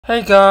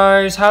Hey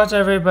guys, how's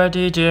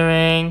everybody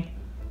doing?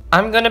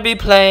 I'm gonna be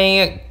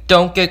playing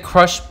Don't Get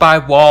Crushed by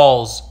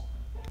Walls.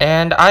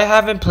 And I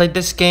haven't played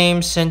this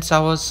game since I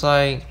was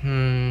like,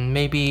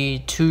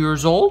 maybe 2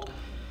 years old?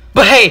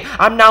 But hey,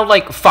 I'm now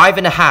like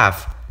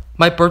 5.5.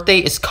 My birthday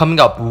is coming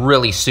up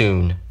really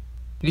soon.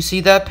 You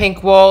see that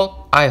pink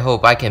wall? I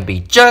hope I can be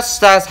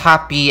just as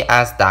happy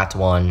as that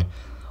one.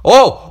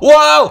 Oh,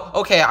 whoa!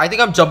 Okay, I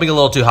think I'm jumping a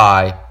little too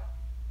high.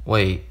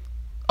 Wait,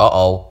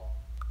 uh-oh.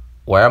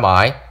 Where am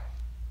I?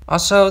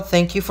 Also,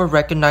 thank you for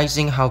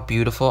recognizing how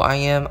beautiful I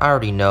am. I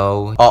already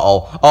know.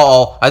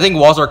 Uh-oh. I think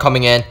walls are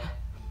coming in.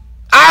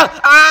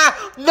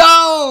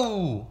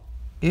 No!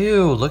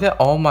 Ew, look at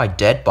all my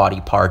dead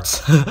body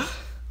parts.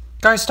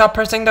 Guys, stop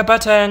pressing the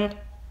button.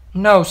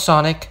 No,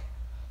 Sonic.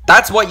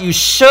 That's what you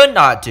should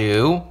not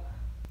do.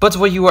 But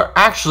what you are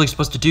actually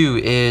supposed to do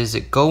is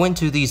go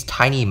into these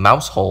tiny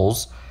mouse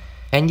holes,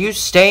 and you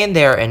stay in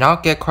there and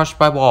not get crushed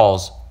by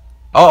walls.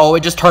 Uh-oh,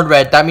 it just turned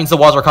red. That means the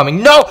walls are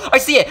coming. No! I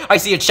see it! I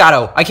see its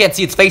shadow. I can't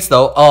see its face,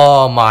 though.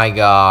 Oh my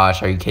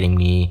gosh. Are you kidding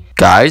me?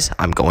 Guys,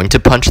 I'm going to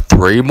punch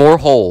 3 more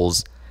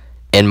holes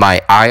in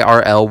my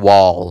IRL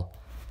wall.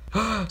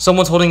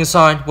 Someone's holding a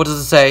sign. What does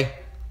it say?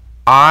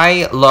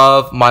 I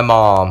love my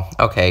mom.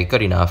 Okay,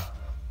 good enough.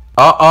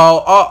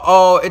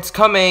 Uh-oh. It's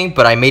coming,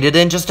 but I made it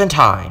in just in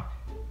time.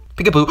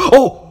 Peekaboo.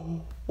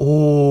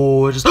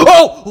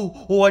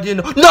 I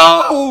didn't know.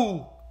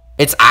 No!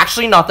 It's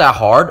actually not that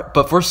hard,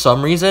 but for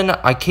some reason,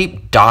 I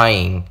keep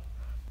dying.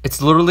 It's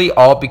literally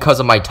all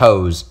because of my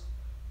toes.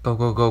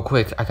 Go,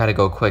 quick. I gotta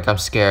go quick. I'm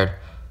scared.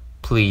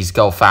 Please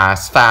go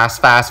fast.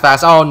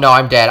 Oh no,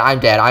 I'm dead. I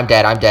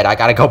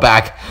gotta go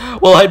back.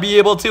 Will I be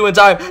able to in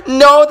time?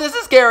 No, this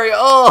is scary.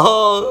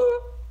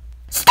 Oh.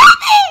 Stop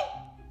it!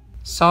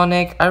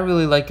 Sonic, I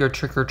really like your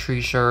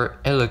trick-or-treat shirt.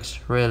 It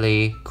looks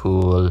really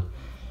cool.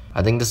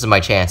 I think this is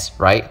my chance,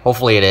 right?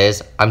 Hopefully it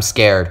is. I'm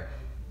scared.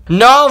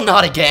 No,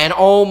 not again.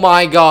 Oh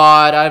my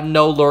god, I have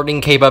no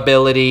learning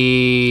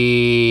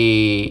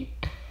capability.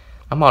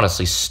 I'm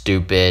honestly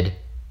stupid.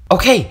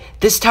 Okay,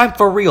 this time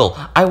for real.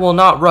 I will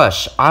not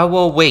rush. I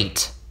will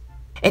wait.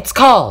 It's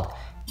called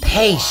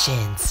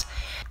patience.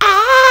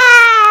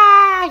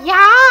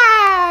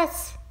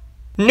 Yes.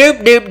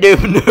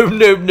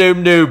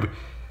 Noob.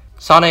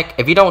 Sonic,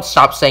 if you don't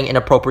stop saying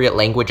inappropriate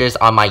languages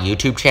on my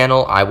YouTube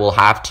channel, I will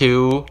have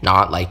to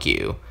not like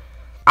you.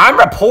 I'm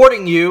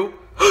reporting you.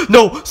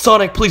 No,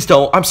 Sonic, please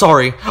don't. I'm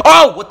sorry.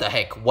 Oh, what the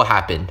heck? What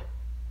happened?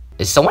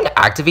 Is someone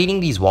activating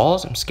these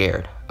walls? I'm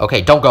scared.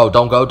 Okay, don't go.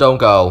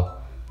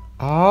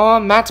 Oh,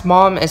 Matt's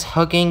mom is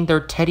hugging their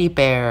teddy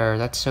bear.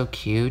 That's so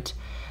cute.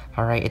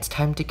 All right, it's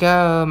time to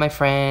go, my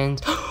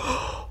friends.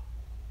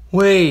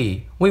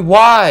 Wait,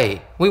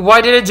 why?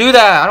 Why did it do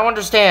that? I don't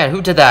understand.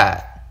 Who did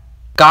that?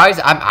 Guys,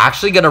 I'm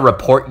actually gonna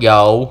report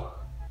yo.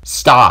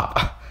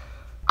 Stop.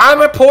 I'm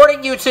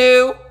reporting you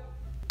two.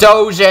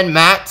 Doge and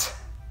Matt.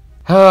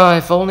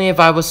 If only if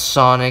I was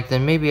Sonic,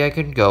 then maybe I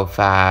could go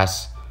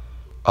fast.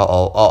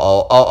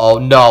 Uh-oh,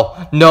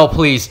 no,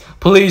 please,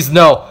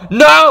 no.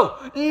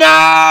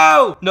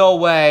 No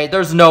way,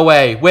 there's no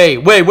way.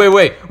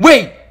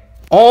 Wait.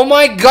 Oh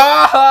my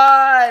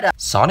god!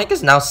 Sonic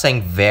is now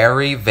saying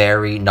very,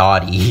 very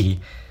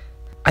naughty.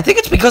 I think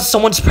it's because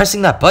someone's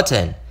pressing that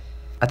button.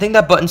 I think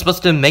that button's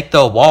supposed to make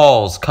the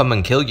walls come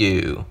and kill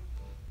you.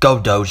 Go,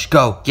 Doge,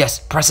 go. Yes,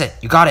 press it,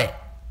 you got it.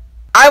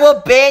 I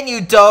will ban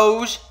you,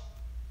 Doge.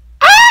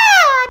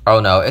 Oh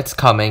no, it's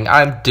coming.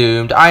 I'm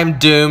doomed.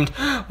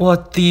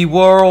 What the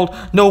world?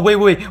 No,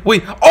 wait.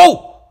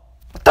 Oh!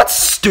 That's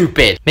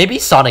stupid. Maybe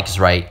Sonic is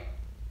right.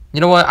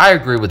 You know what? I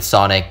agree with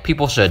Sonic.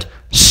 People should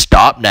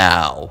stop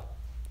now.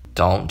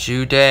 Don't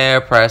you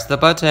dare press the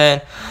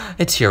button.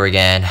 It's here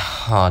again.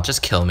 Oh,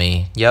 just kill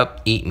me.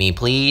 Yep, eat me,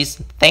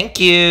 please. Thank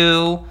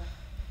you.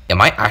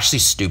 Am I actually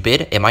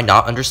stupid? Am I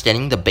not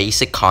understanding the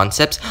basic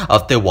concepts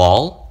of the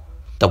wall?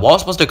 The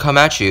wall's supposed to come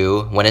at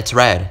you when it's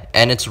red,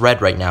 and it's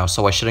red right now,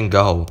 so I shouldn't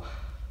go.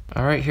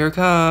 Alright, here it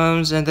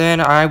comes, and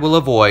then I will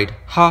avoid.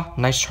 Ha,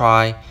 nice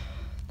try.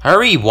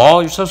 Hurry,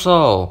 wall, you're so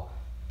slow.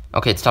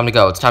 Okay, it's time to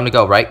go,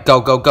 right?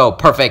 Go,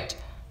 perfect.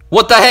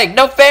 What the heck,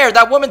 no fair,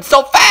 that woman's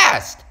so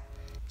fast!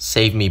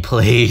 Save me,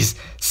 please,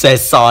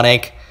 says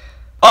Sonic.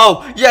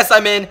 Oh, yes,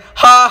 I'm in,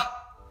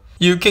 ha!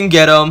 You can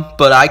get him,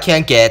 but I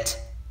can't get.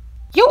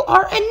 You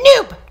are a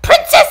noob,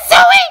 Princess Zoe!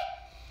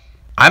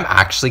 I'm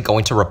actually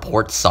going to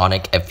report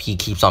Sonic if he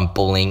keeps on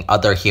bullying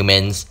other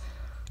humans.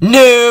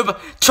 Noob!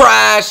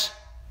 Trash!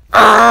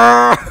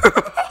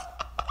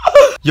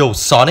 Yo,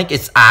 Sonic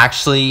is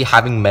actually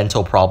having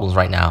mental problems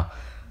right now.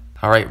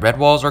 Alright, red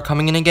walls are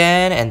coming in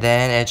again, and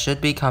then it should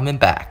be coming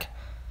back.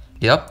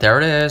 Yep, there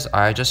it is.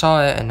 I just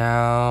saw it, and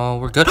now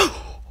we're good.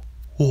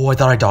 Oh, I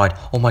thought I died.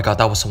 Oh my god,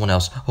 that was someone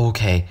else.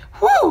 Okay.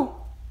 Woo!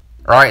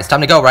 Alright, it's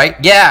time to go, right?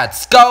 Yeah,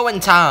 it's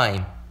going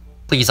time!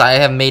 Please, I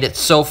have made it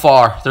so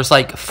far. There's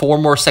like 4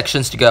 more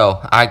sections to go.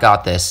 I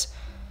got this.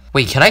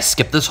 Wait, can I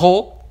skip this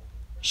hole?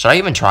 Should I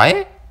even try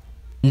it?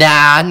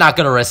 Nah, I'm not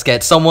gonna risk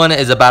it. Someone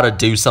is about to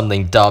do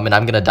something dumb and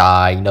I'm gonna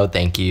die. No,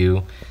 thank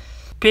you.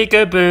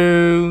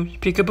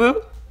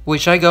 Peekaboo.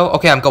 Wait, should I go?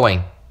 Okay, I'm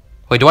going.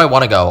 Wait, do I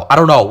want to go? I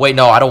don't know. Wait,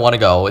 no, I don't want to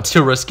go. It's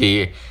too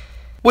risky.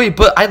 Wait,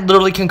 but I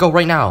literally can go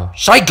right now.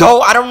 Should I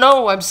go? I don't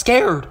know. I'm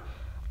scared.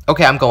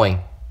 Okay, I'm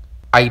going.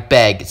 I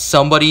beg,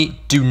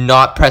 somebody do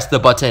not press the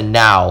button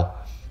now.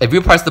 If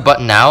you press the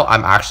button now,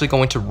 I'm actually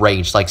going to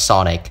rage like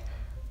Sonic.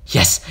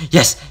 Yes,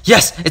 yes,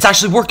 yes, it's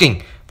actually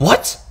working.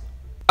 What?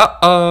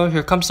 Uh-oh,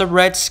 here comes the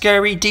red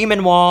scary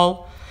demon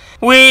wall.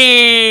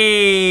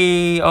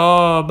 Whee!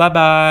 Oh,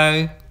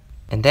 bye-bye.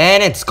 And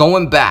then it's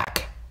going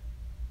back.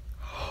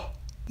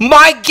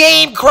 My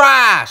game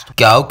crashed!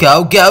 Go,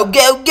 go, go,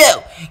 go,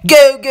 go!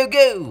 Go, go,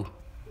 go!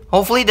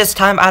 Hopefully this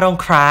time I don't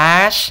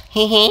crash.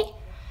 Hehe.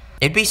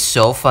 It'd be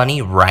so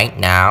funny right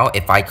now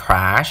if I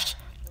crashed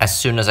as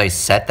soon as I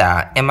said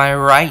that. Am I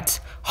right,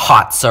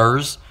 hot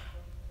sirs?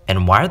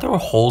 And why are there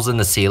holes in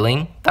the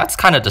ceiling? That's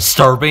kind of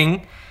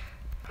disturbing.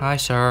 Hi,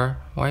 sir.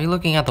 Why are you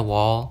looking at the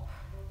wall?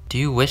 Do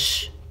you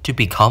wish to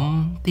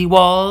become the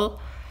wall?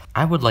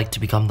 I would like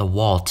to become the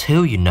wall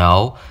too, you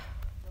know.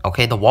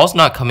 Okay, the wall's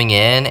not coming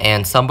in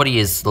and somebody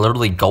is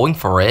literally going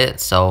for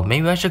it. So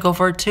maybe I should go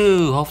for it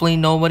too. Hopefully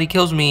nobody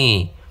kills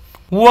me.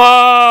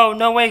 Whoa,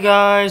 no way,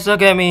 guys.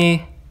 Look at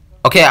me.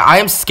 Okay, I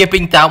am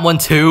skipping that one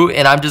too,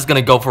 and I'm just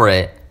gonna go for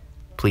it.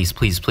 Please,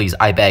 please, please,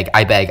 I beg,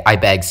 I beg, I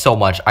beg so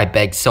much. I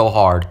beg so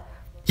hard.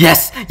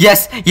 Yes,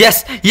 yes,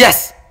 yes,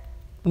 yes!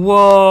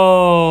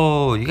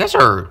 Whoa, you guys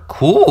are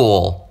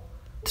cool.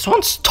 This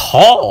one's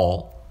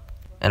tall.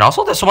 And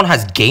also this one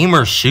has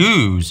gamer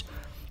shoes.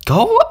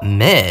 Go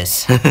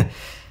miss.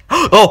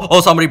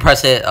 oh, somebody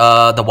pressed it.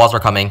 The walls are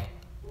coming.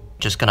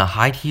 Just gonna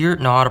hide here,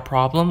 not a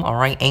problem. All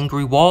right,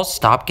 angry walls,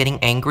 stop getting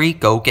angry.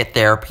 Go get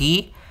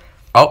therapy.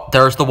 Oh,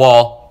 there's the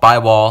wall. Bye,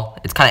 wall.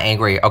 It's kind of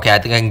angry. Okay, I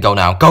think I can go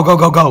now. Go, go,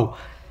 go, go.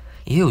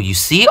 Ew, you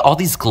see all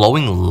these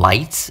glowing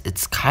lights?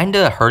 It's kind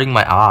of hurting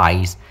my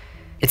eyes.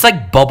 It's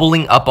like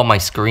bubbling up on my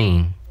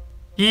screen.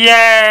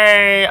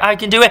 Yay, I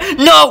can do it.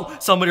 No,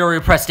 somebody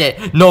already pressed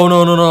it. No,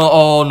 no, no, no.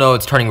 Oh, no,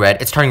 it's turning red.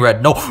 It's turning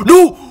red. No,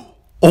 no.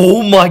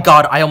 Oh, my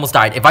God, I almost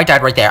died. If I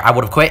died right there, I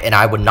would have quit, and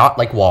I would not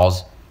like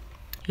walls.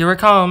 Here it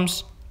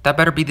comes. That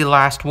better be the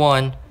last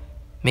one.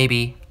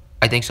 Maybe.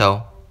 I think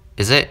so.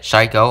 Is it? Should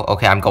I go?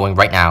 Okay, I'm going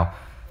right now.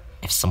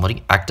 If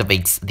somebody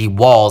activates the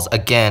walls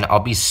again,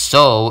 I'll be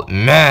so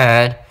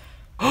mad.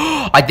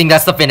 I think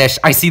that's the finish.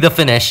 I see the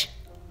finish.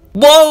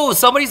 Whoa,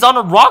 somebody's on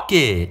a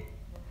rocket.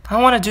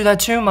 I want to do that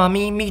too,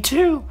 Mommy. Me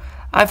too.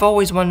 I've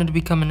always wanted to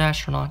become an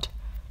astronaut.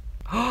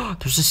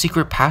 There's a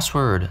secret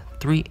password.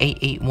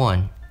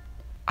 3881.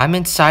 I'm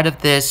inside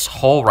of this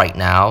hole right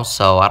now,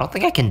 so I don't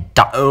think I can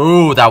die.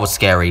 Oh, that was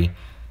scary.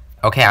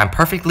 Okay, I'm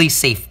perfectly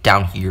safe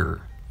down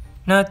here.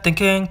 Nothing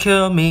can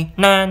kill me,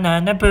 na na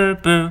na boo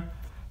boo.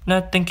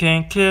 Nothing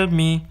can kill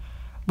me.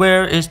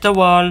 Where is the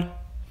wall?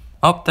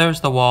 Oh,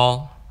 there's the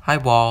wall. Hi,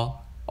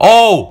 wall.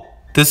 Oh,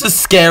 this is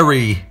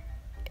scary.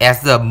 It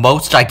has the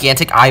most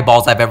gigantic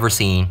eyeballs I've ever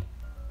seen.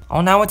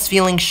 Oh, now it's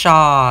feeling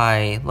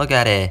shy. Look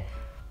at it.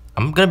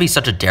 I'm gonna be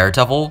such a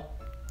daredevil.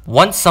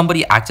 Once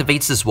somebody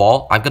activates this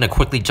wall, I'm gonna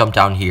quickly jump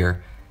down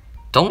here.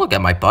 Don't look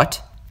at my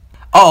butt.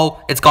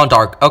 Uh-oh, it's gone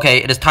dark. Okay,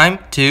 it is time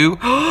to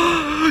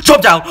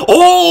jump down.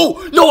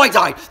 Oh, no, I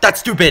died. That's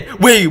stupid.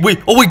 Wait.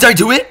 Oh, wait, did I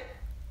do it?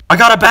 I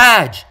got a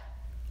badge.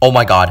 Oh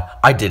my God,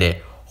 I did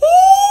it.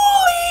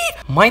 Holy!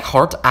 My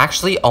heart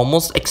actually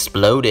almost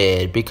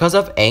exploded because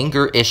of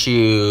anger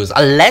issues.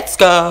 Let's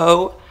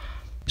go.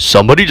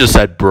 Somebody just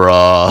said,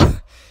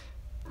 bruh.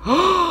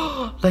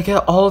 Look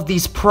at all of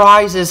these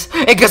prizes.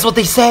 And guess what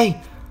they say?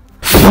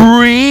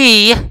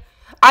 Free.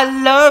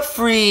 I love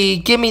free.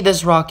 Give me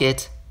this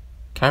rocket.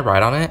 Can I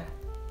ride on it?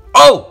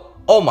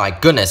 Oh my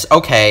goodness.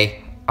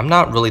 Okay. I'm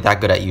not really that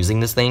good at using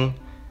this thing.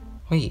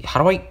 Wait,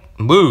 how do I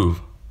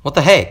move? What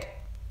the heck?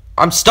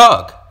 I'm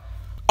stuck.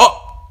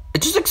 Oh,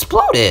 it just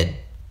exploded.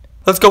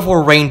 Let's go for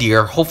a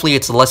reindeer. Hopefully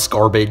it's less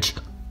garbage.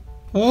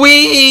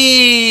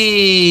 Whee!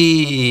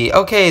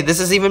 Okay,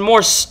 this is even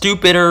more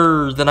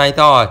stupider than I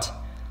thought.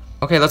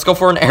 Okay, let's go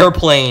for an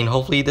airplane.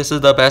 Hopefully this is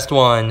the best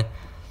one.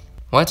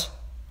 What?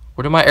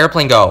 Where did my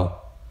airplane go?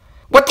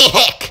 What the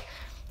heck?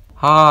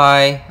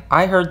 Hi,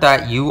 I heard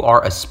that you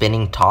are a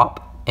spinning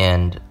top,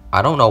 and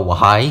I don't know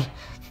why.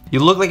 You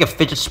look like a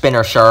fidget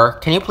spinner, sir.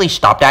 Can you please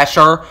stop that,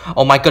 sir?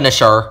 Oh my goodness,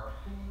 sir.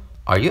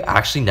 Are you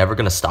actually never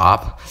gonna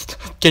stop?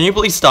 Can you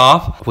please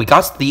stop? We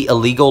got the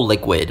illegal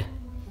liquid.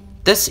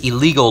 This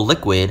illegal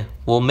liquid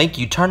will make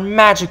you turn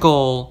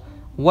magical.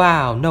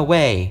 Wow, no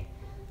way.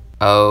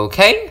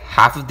 Okay,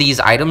 half of these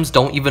items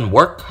don't even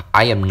work.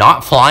 I am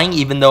not flying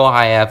even though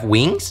I have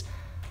wings.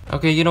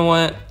 Okay, you know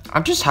what?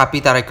 I'm just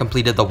happy that I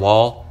completed the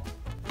wall.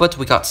 But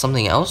we got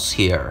something else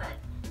here.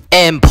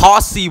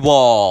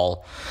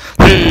 Impossible!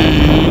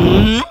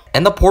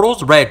 And the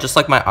portal's red just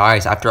like my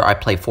eyes after I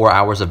play 4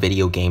 hours of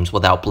video games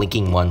without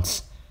blinking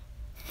once.